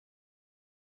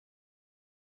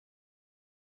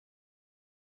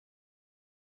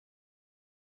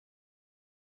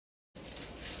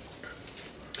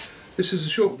This is a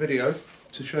short video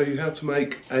to show you how to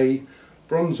make a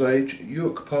Bronze Age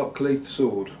Ewart Leith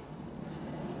sword.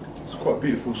 It's quite a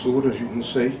beautiful sword, as you can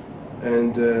see,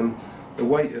 and the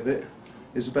weight of it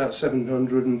is about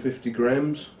 750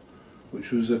 grams,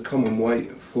 which was a common weight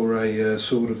for a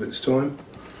sword of its time.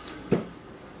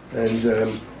 And the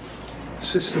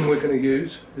system we're going to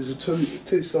use is a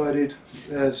two-sided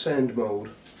sand mould.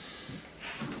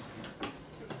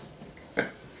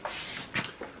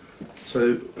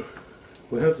 So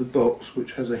we have the box,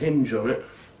 which has a hinge on it.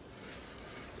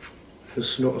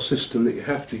 It's not a system that you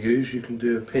have to use, you can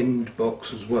do a pinned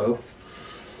box as well,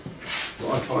 but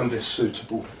I find this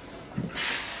suitable.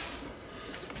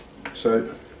 So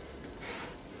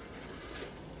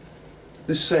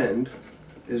this sand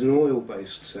is an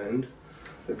oil-based sand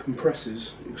that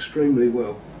compresses extremely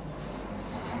well.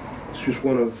 It's just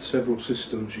one of several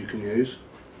systems you can use.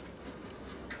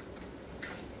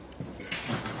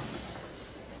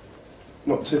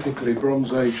 Not typically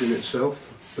Bronze Age in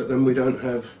itself, but then we don't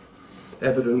have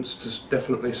evidence to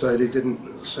definitely say they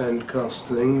didn't sand cast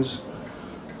things,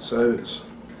 so it's,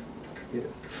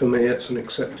 for me, it's an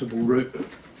acceptable route.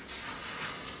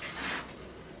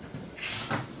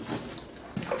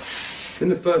 In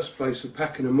the first place of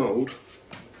packing a mould,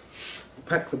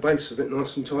 pack the base of it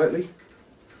nice and tightly.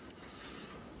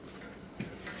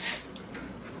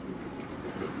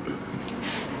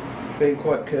 Being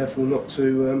quite careful not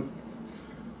to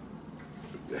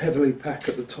heavily pack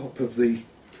at the top of the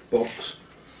box,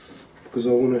 because I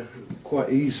want to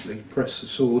quite easily press the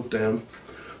sword down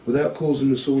without causing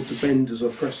the sword to bend as I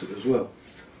press it as well.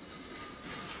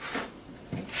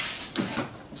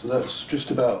 So that's just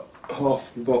about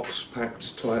half the box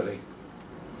packed tightly.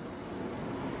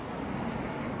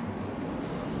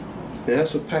 Now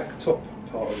that's a packed top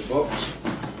part of the box.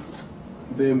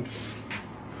 Being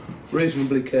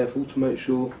reasonably careful to make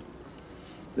sure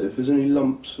that if there's any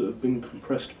lumps that have been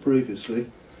compressed previously,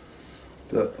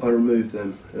 that I remove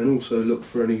them, and also look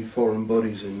for any foreign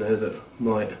bodies in there that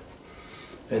might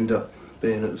end up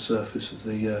being at the surface of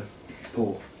the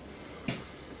pour.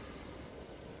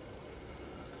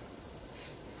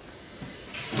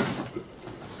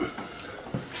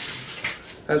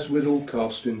 As with all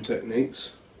casting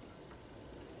techniques,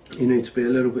 you need to be a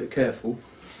little bit careful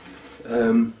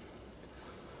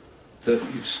that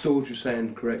you've stored your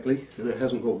sand correctly and it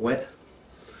hasn't got wet,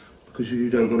 because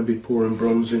you don't want to be pouring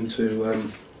bronze into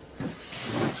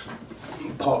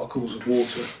particles of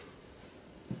water.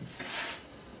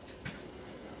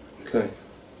 Okay,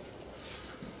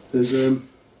 there's a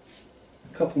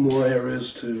couple more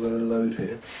areas to load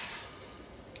here.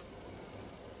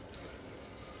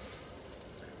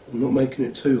 I'm not making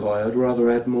it too high, I'd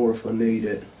rather add more if I need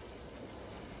it.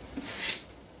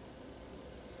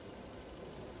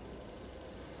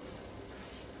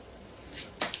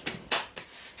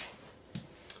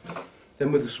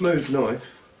 Then with a smooth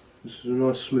knife, this is a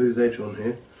nice smooth edge on here,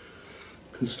 you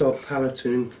can start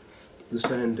palleting the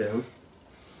sand down.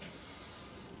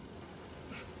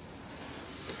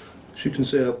 As you can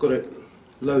see, I've got it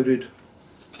loaded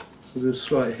with a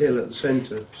slight hill at the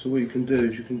centre, so what you can do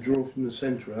is you can draw from the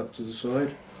centre out to the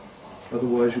side,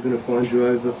 otherwise you're going to find you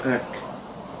overpack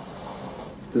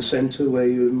the centre where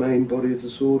your main body of the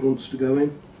sword wants to go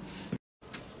in.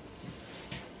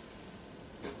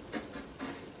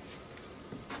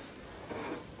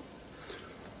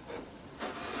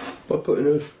 By putting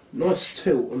a nice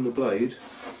tilt on the blade,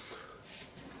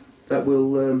 that will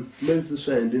move the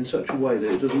sand in such a way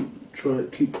that it doesn't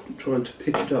keep trying to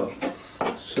pick it up,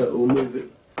 so it will move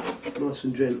it nice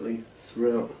and gently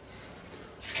throughout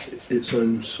its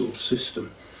own sort of system.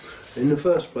 In the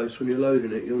first place, when you're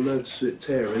loading it, you'll notice it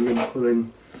tearing and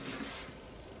pulling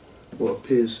what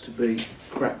appears to be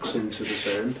cracks into the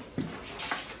sand,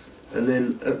 and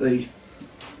then at the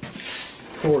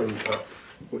pouring cup,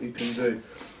 what you can do,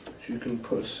 you can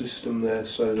put a system there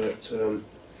so that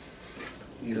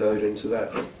you load into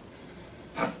that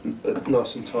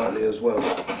nice and tightly as well.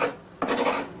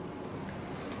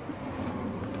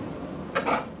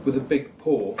 With a big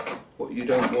pour, what you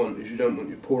don't want is you don't want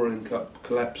your pouring cup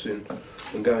collapsing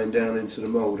and going down into the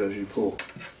mould as you pour.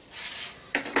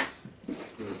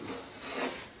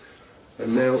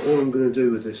 And now all I'm going to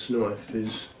do with this knife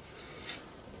is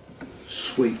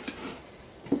sweep,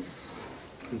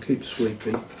 and keep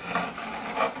sweeping,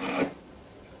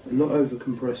 and not over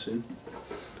compressing,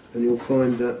 and you'll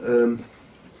find that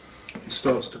it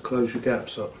starts to close your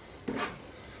gaps up.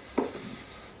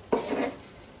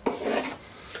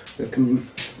 There can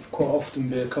quite often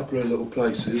be a couple of little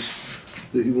places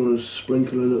that you want to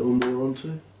sprinkle a little more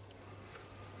onto.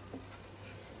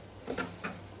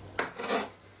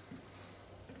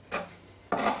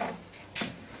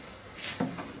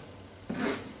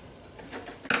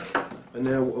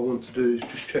 want to do is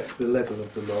just check the level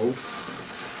of the mould.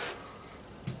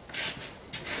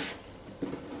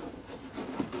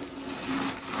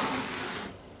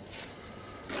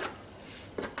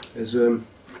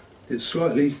 It's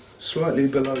slightly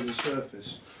below the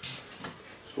surface.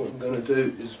 So what I'm going to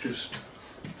do is just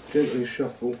gently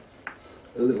shuffle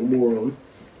a little more on.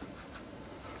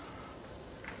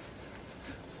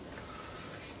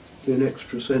 Being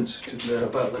extra sensitive now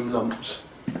about them lumps.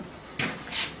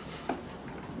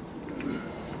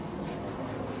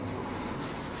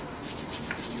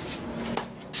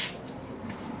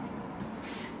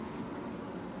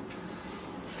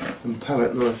 And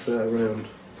palette knife that around.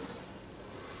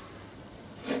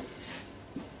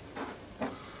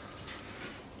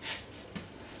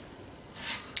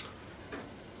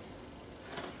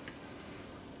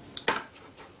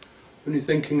 When you're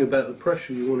thinking about the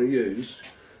pressure you want to use,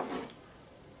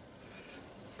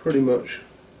 pretty much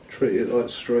treat it like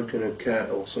stroking a cat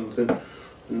or something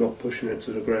and not pushing it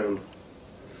to the ground.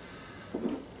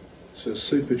 So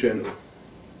super gentle.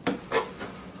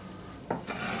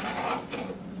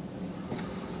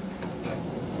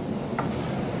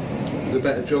 The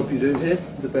better job you do here,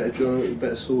 the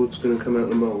better sword's going to come out of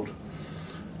the mould.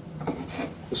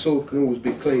 The sword can always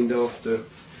be cleaned after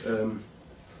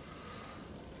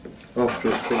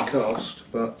it's been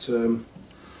cast, but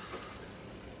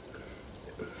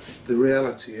the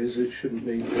reality is it shouldn't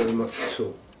need very much at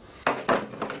all.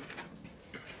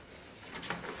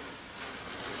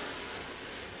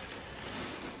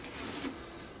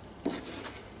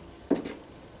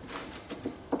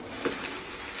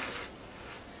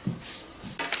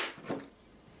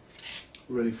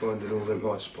 Really finding all them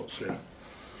high spots now.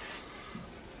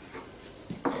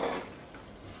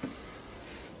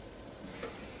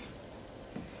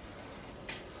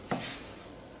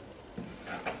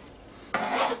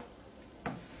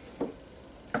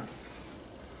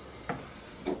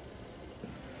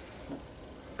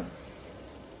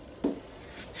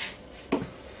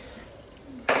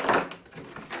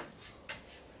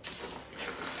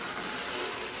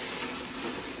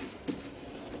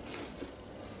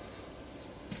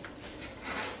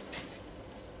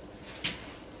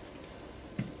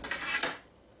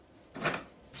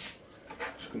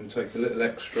 Going to take a little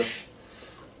extra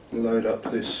and load up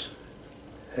this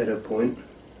header point.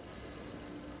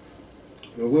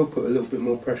 I will put a little bit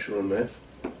more pressure on there,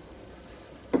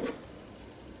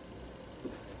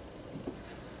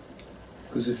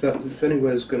 because if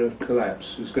anywhere's going to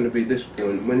collapse, it's going to be this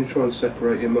point. When you try and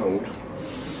separate your mould,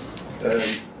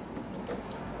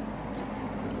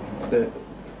 the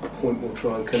point will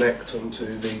try and connect onto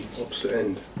the opposite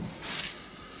end.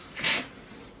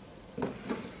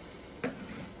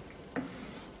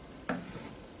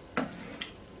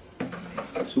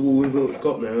 So what we've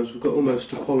got now is we've got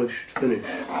almost a polished finish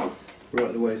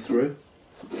right the way through.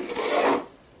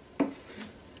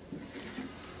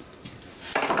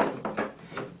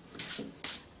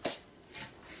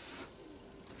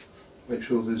 Make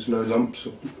sure there's no lumps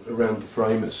around the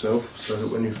frame itself, so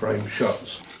that when your frame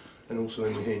shuts, and also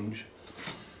in your hinge,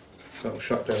 that'll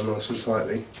shut down nice and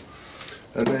tightly.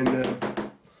 And then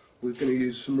we're going to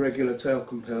use some regular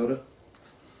talcum powder.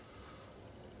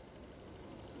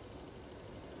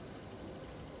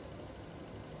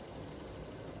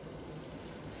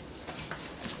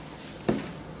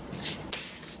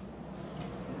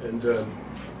 And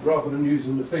rather than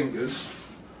using the fingers,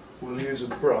 we'll use a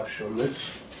brush on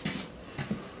this,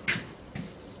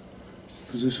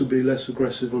 because this will be less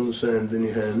aggressive on the sand than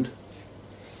your hand.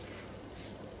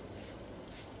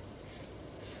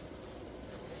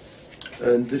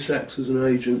 And this acts as an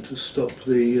agent to stop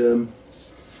the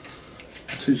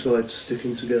two sides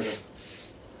sticking together.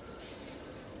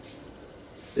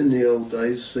 In the old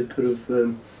days they could have,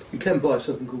 you can buy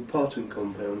something called parting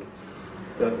compound,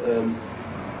 but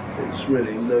it's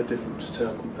really no different to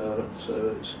talcum powder,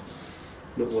 so it's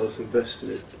not worth investing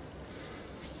in.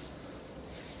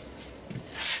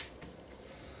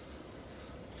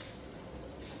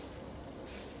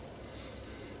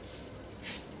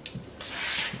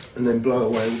 And then blow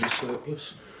away with the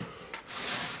surplus.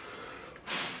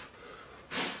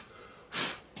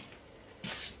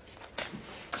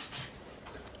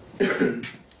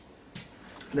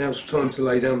 Now it's time to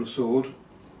lay down the sword.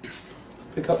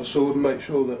 Pick up the sword and make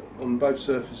sure that on both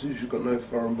surfaces you've got no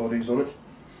foreign bodies on it,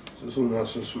 so it's all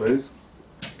nice and smooth.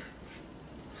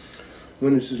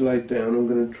 When this is laid down, I'm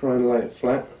going to try and lay it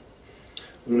flat.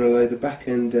 I'm going to lay the back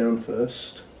end down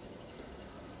first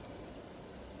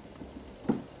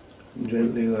and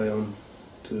gently lay on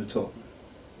to the top,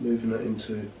 moving that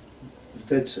into the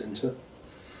dead centre.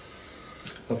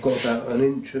 I've got about an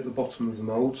inch at the bottom of the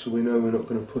mould, so we know we're not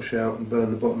going to push out and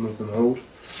burn the bottom of the mould.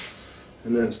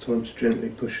 And now it's time to gently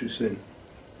push this in.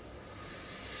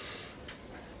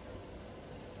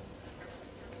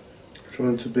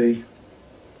 Trying to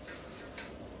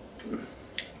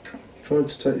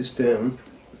take this down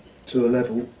to a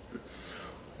level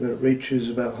where it reaches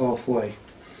about halfway.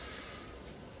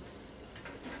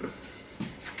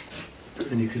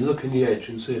 And you can look in the edge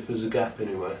and see if there's a gap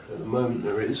anywhere. At the moment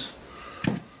there is.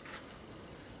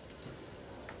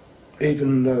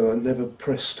 Even though I never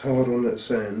pressed hard on that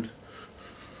sand,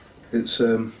 it's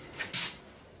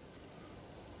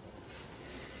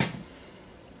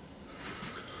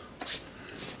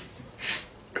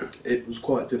it was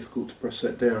quite difficult to press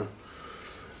that down.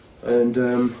 And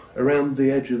around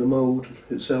the edge of the mould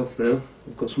itself now,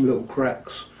 I've got some little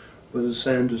cracks where the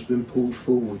sand has been pulled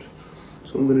forward.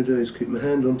 So what I'm going to do is keep my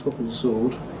hand on top of the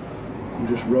sword and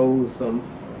just roll the thumb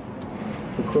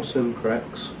across them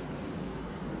cracks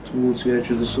towards the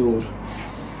edge of the sword.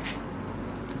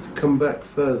 If you come back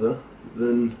further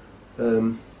than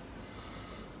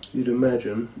you'd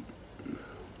imagine,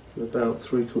 about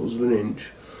 3/4 of an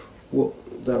inch, what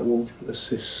that will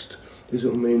assist is it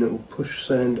will mean it will push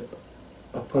sand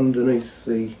up underneath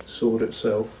the sword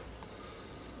itself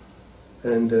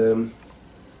and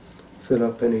fill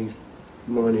up any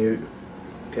minute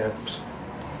gaps.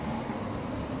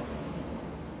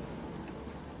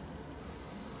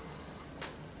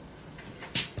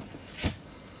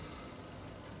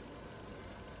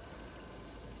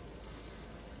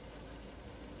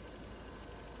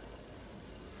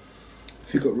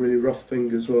 If you've got really rough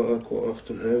fingers, like I quite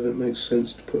often have, it makes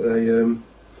sense to put a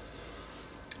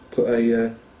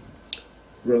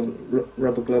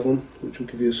rubber glove on, which will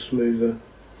give you a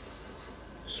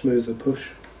smoother push.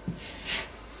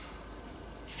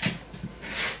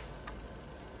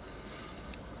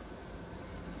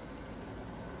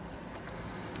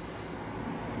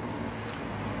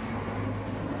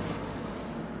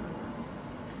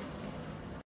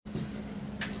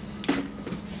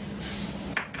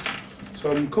 So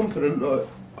I'm confident that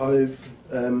I've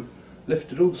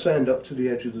lifted all the sand up to the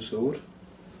edge of the sword.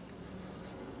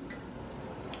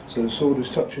 So the sword is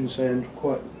touching sand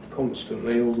quite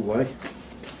constantly all the way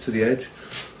to the edge.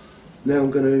 Now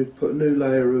I'm going to put a new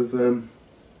layer of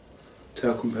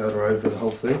talcum powder over the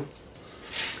whole thing,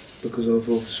 because I've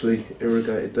obviously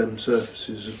irrigated them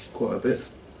surfaces quite a bit.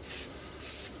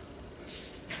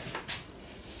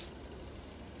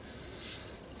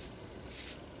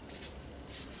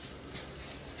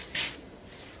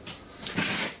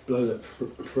 Blow that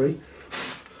free.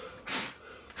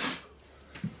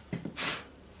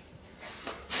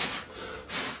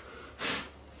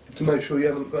 To make sure you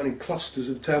haven't got any clusters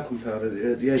of talcum powder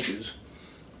at the edges,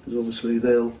 because obviously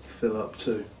they'll fill up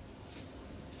too.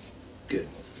 Good.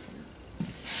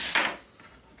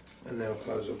 And now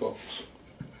close the box.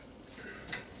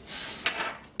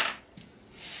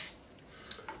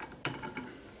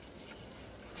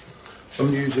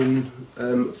 I'm using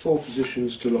 4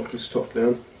 positions to lock this top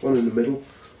down, one in the middle,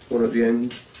 one at the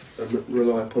end, and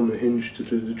rely upon the hinge to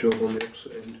do the job on the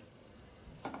opposite end.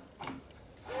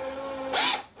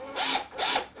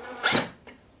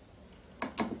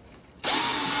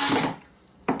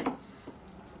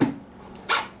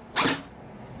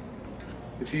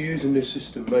 If you're using this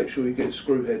system, make sure you get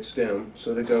screw heads down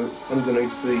so they go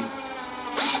underneath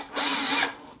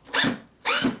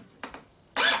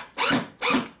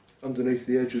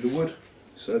the edge of the wood,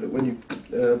 so that when you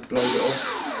blow it off,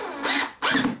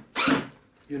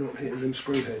 you're not hitting them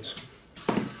screw heads.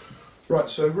 Right,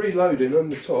 so reloading on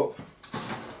the top,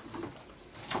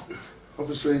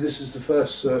 obviously this is the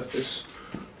first surface,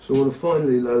 so I want to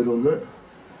finally load on that,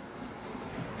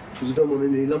 because I don't want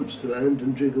any lumps to land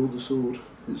and jiggle the sword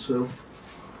itself.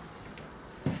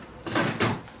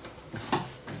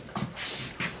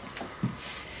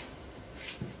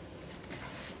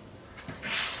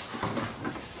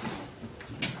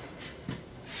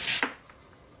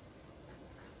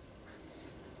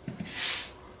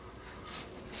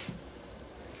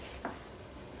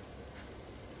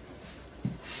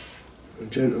 And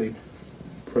gently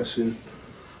pressing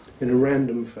in a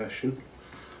random fashion,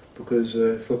 because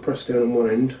if I press down on one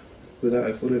end without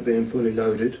it being fully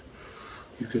loaded,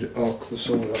 you could arc the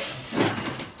sword up.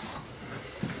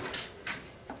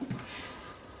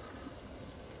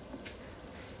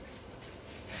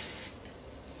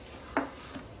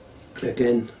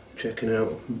 Again, checking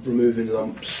out, removing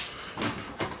lumps.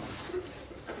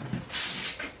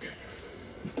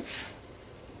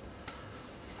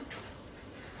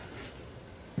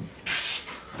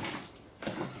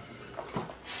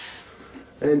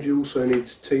 And you also need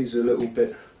to tease a little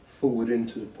bit forward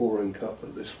into the pouring cup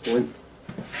at this point,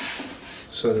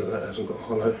 so that that hasn't got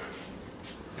hollow.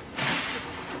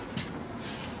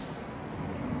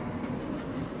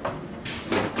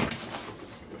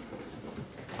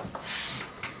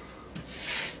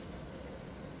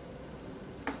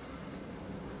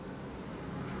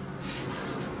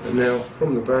 And now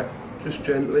from the back, just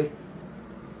gently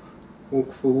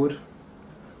walk forward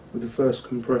with the first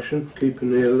compression, keeping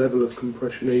the level of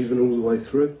compression even all the way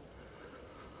through.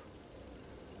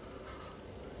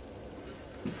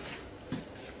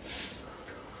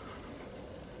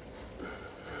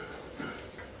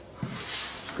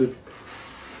 Good.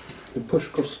 And push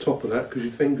across the top of that, because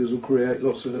your fingers will create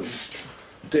lots of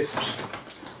little dips,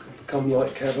 become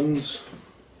like caverns.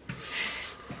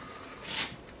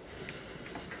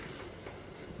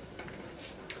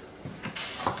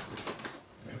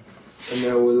 And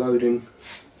now we're loading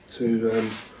to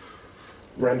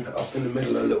ramp it up in the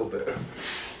middle a little bit.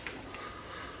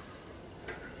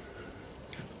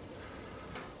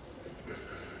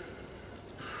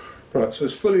 Right, so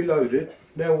it's fully loaded.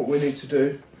 Now what we need to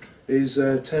do is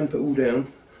tamp it all down,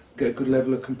 get a good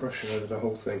level of compression over the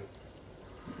whole thing.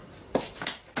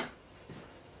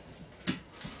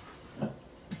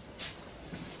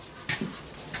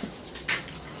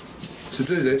 To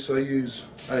do this I use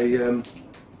a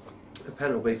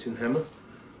panel beating hammer.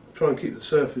 Try and keep the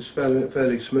surface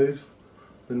fairly smooth,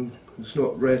 and it's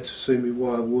not rare to see me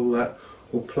wire wool that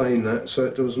or plane that, so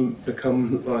it doesn't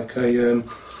become like a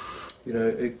you know,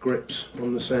 it grips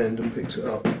on the sand and picks it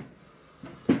up.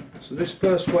 So this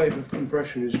first wave of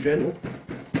compression is gentle,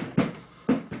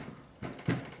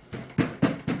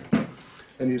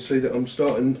 and you see that I'm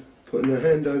starting putting a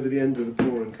hand over the end of the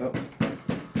pouring cup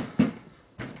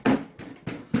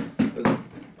to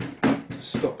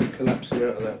stop it collapsing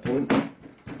out at that point.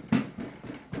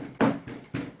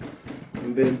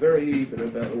 I'm being very even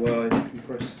about the way I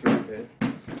compress through here.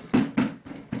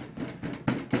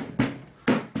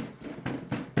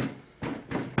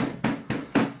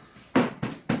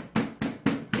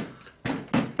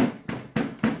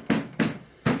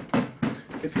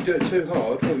 If you do it too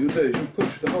hard, what you'll do is you'll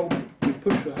push the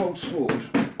whole sword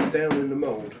down in the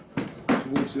mould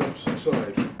towards the opposite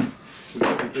side, which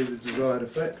will be the desired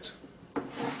effect.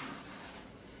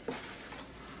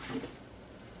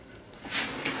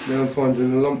 Now I'm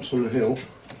finding the lumps on the hill,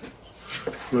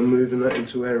 and I'm moving that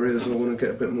into areas I want to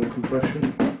get a bit more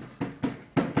compression.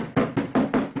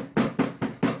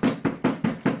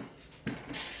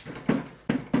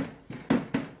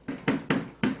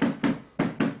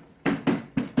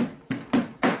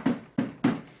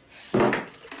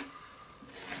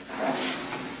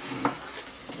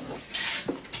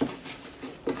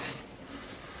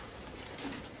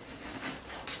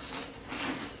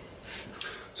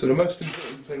 So the most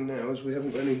important thing now is we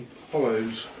haven't got any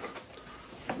hollows,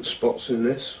 spots in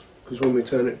this, because when we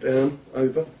turn it down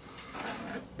over,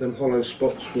 then hollow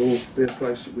spots will be a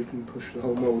place that we can push the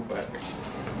whole mould back.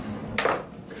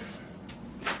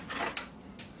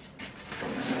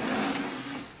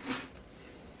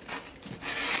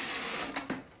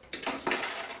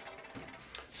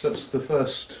 So that's the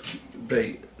first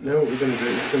beat. Now what we're going to do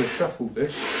is we're going to shuffle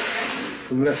this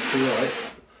from left to right.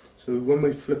 So when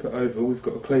we flip it over, we've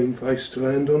got a clean face to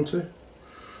land onto.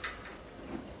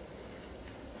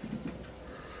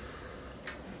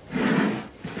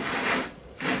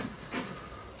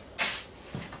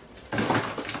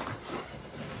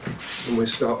 And we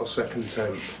start our second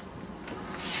tamp.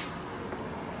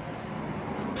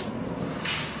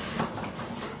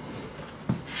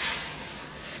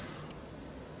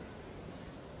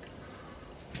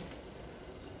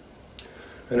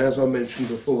 And as I mentioned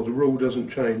before, the rule doesn't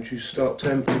change. You start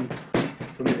tamping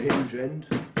from the hinge end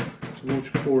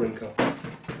towards your pouring cup.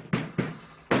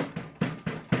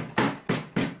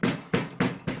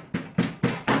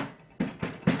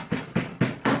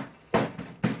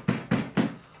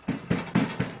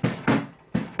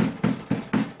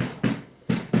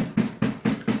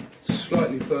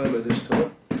 Slightly firmer this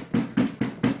time.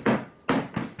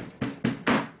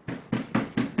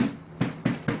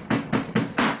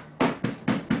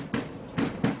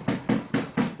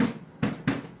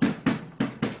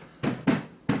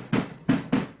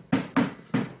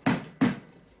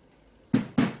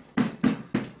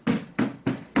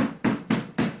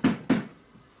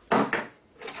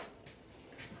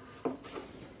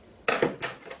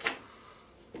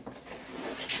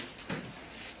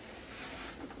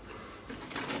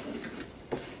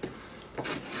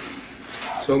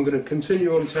 So I'm going to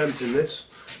continue on tamping this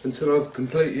until I've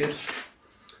completed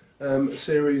a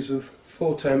series of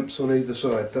 4 tamps on either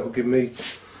side. That will give me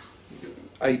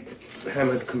 8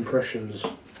 hammered compressions.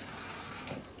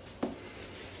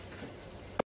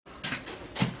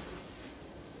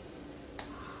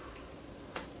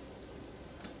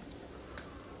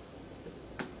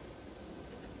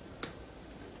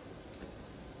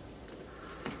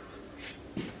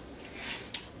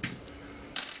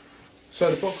 So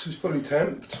the box is fully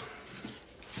tamped.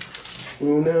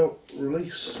 We will now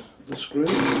release the screw.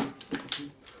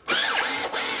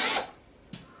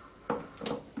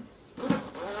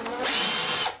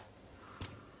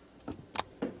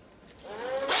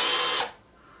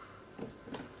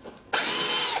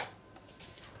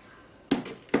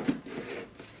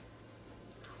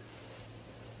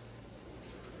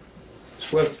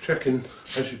 It's worth checking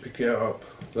as you pick it up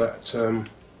that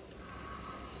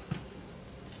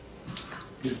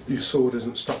your sword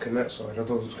isn't stuck in that side,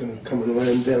 otherwise it's going to come and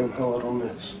land down hard on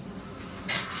this.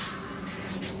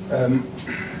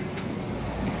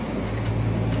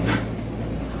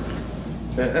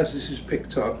 Now as this is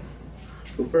picked up,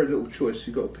 you've got very little choice,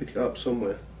 you've got to pick it up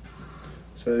somewhere.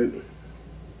 So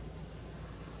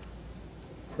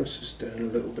press this down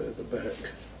a little bit at the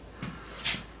back.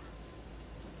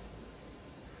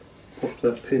 Pop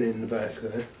that pin in the back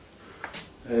there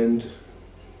and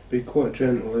be quite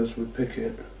gentle as we pick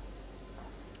it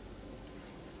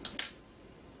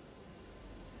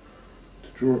to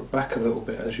draw it back a little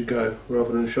bit as you go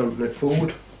rather than shunting it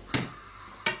forward.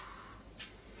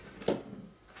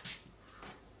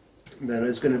 Now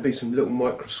there's going to be some little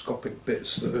microscopic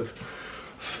bits that have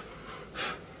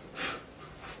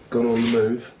gone on the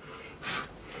move,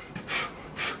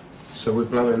 so we're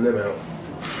blowing them out.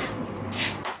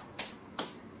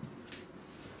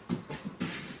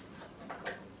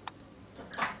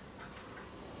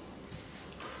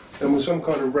 And with some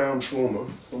kind of round former,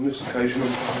 on this occasion I'm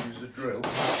going to use a drill.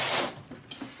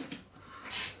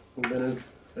 I'm going to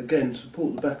again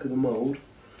support the back of the mould,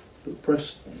 but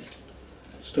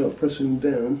start pressing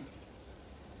down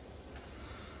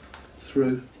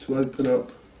through to open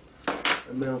up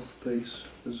a mouthpiece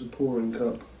as a pouring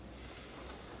cup.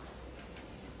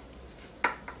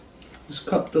 This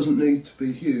cup doesn't need to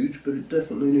be huge, but it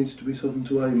definitely needs to be something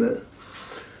to aim at.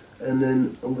 And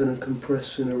then I'm going to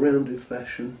compress in a rounded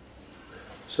fashion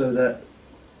so that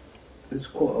it's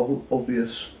quite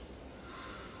obvious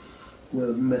where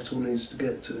the metal needs to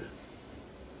get to.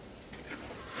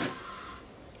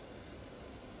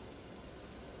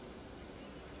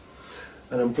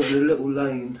 And I'm putting a little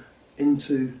lane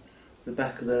into the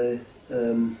back of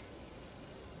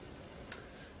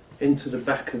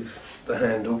the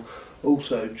handle,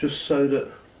 also just so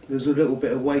that there's a little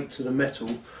bit of weight to the metal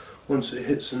once it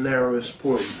hits the narrowest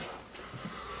point.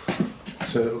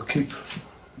 So it'll keep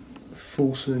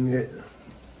forcing it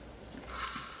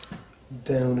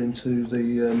down into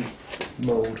the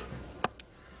mould.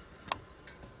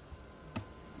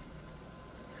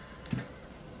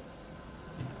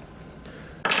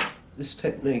 This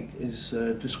technique is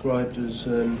described as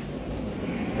a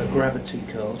gravity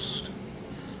cast.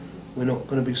 We're not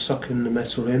going to be sucking the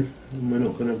metal in, and we're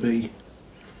not going to be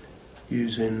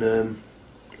using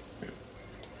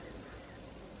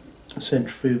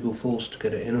centrifugal force to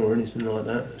get it in or anything like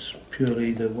that. It's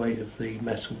purely the weight of the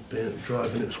metal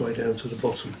driving its way down to the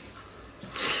bottom.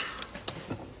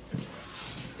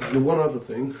 And the one other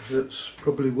thing that's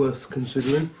probably worth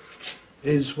considering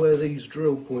is where these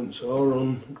drill points are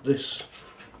on this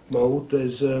mould.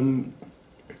 There's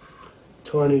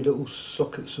tiny little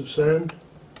sockets of sand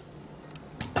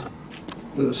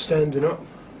that are standing up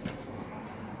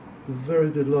with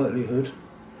very good likelihood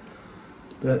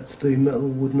that the metal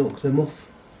would knock them off,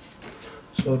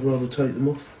 so I'd rather take them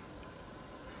off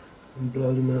and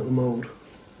blow them out of the mould.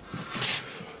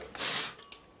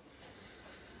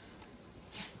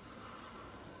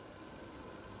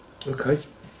 Okay,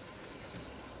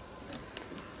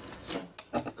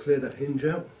 clear that hinge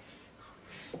out,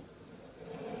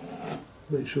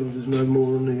 make sure there's no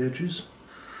more on the edges.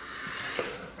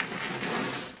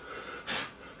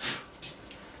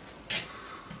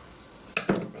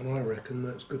 And I reckon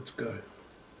that's good to go.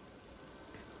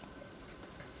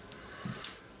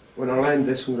 When I land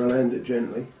this, I'm going to land it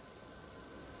gently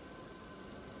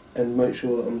and make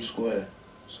sure that I'm square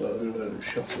so I don't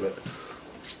shuffle it.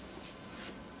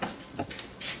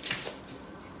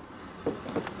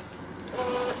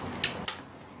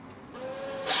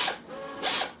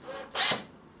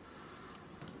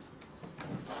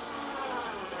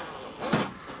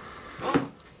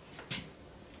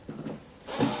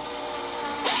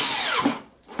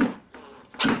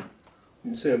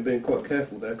 You can see I'm being quite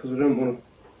careful there because I don't want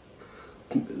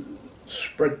to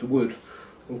spread the wood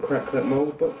and crack that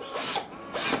mould box.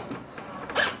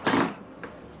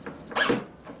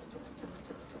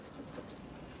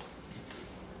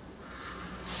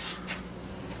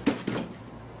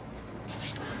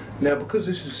 Now, because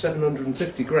this is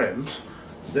 750 grams,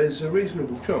 there's a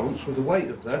reasonable chance with the weight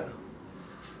of that,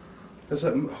 as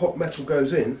that hot metal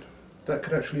goes in, that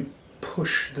could actually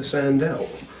push the sand out.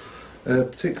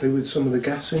 particularly with some of the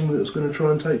gassing that's going to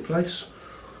try and take place.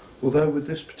 Although with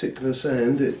this particular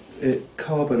sand it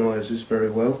carbonises very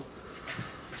well,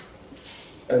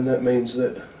 and that means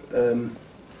that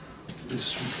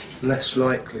it's less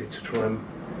likely to try and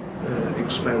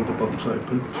expand the box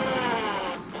open.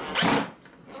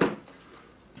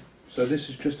 So this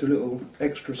is just a little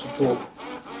extra support.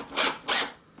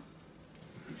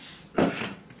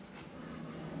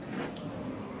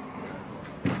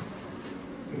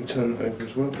 You can turn it over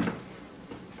as well.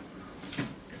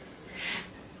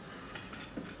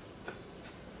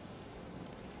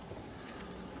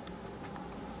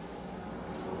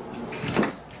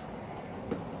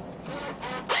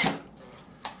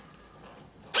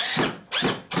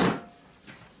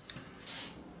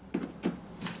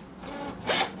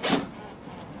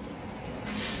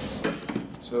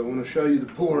 So I want to show you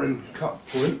the pouring cut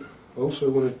point. I also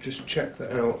want to just check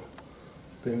that out,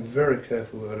 being very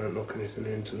careful that I don't knock anything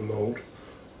into the mould.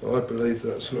 But I believe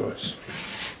that's nice.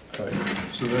 Okay,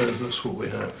 so that's what we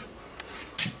have.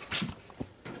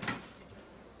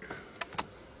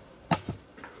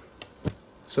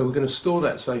 So we're going to store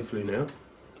that safely now.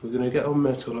 We're going to get our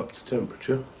metal up to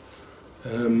temperature.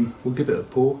 We'll give it a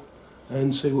pour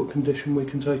and see what condition we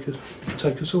can take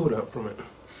a sword out from it.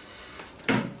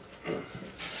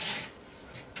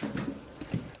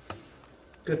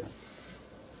 Good.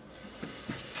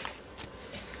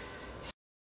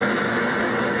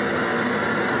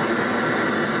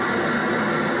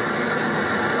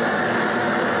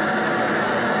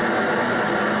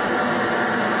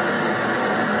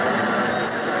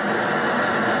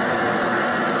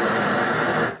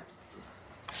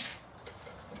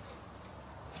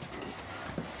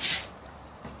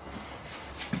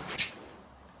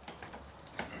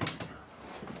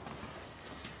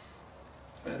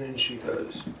 And in she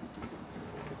goes.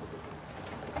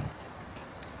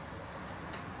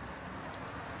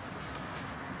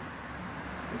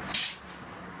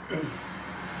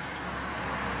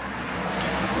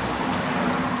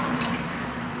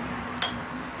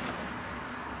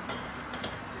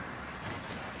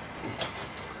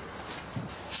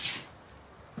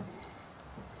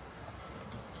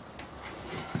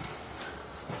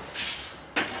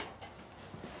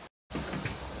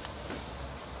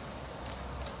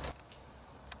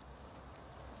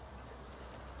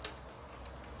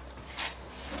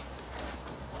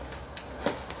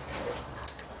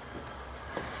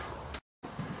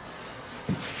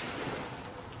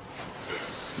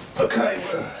 Okay,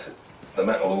 the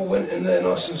metal all went in there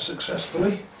nice and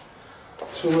successfully,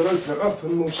 so we'll open it up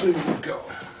and we'll see what we've got.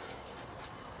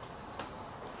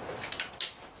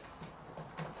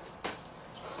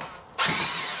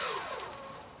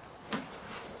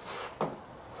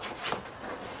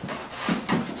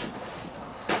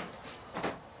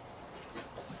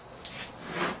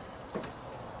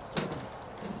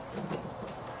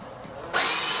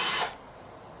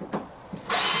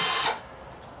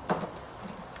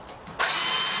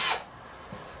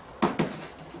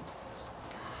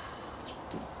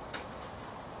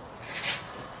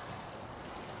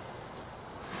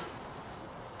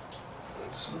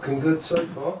 It's looking good so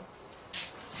far.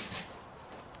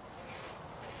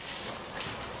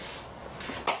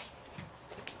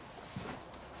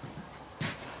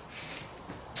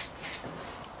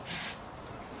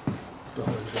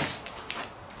 Behind you.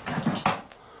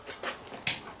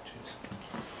 Cheers.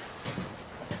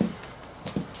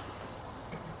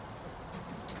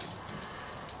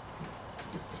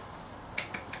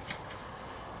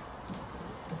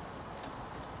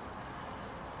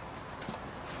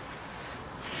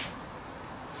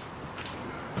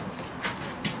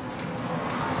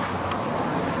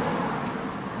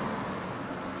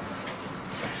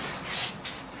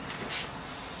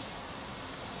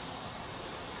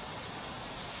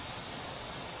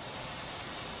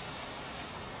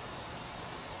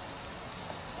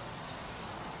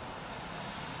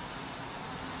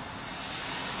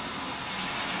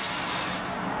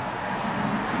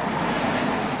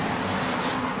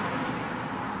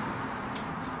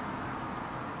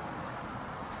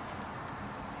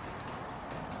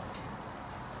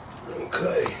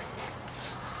 Okay,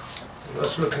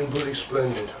 that's looking pretty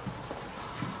splendid.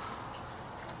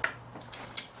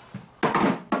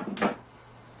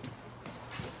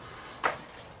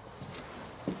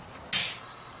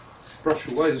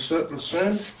 Brush away the surplus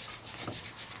sand.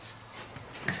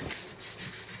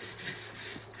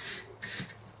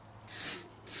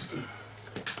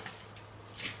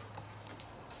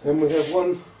 And we have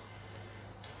one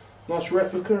nice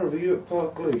replica of a Ewart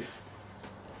Park leaf.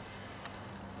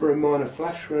 Very minor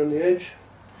flash around the edge,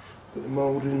 but the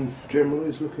moulding generally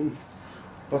is looking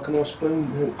like a nice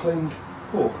clean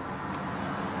pour.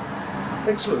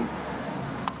 Excellent.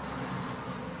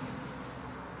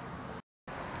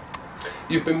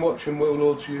 You've been watching Will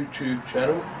Lord's YouTube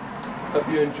channel. Hope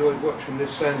you enjoyed watching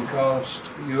this sandcast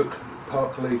Ewart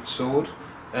Parkleaf sword,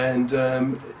 and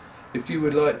if you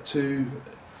would like to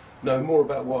know more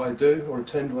about what I do or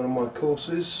attend one of my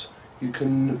courses, you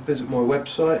can visit my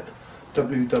website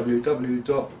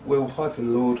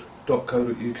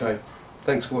www.will-lord.co.uk.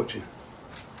 Thanks for watching.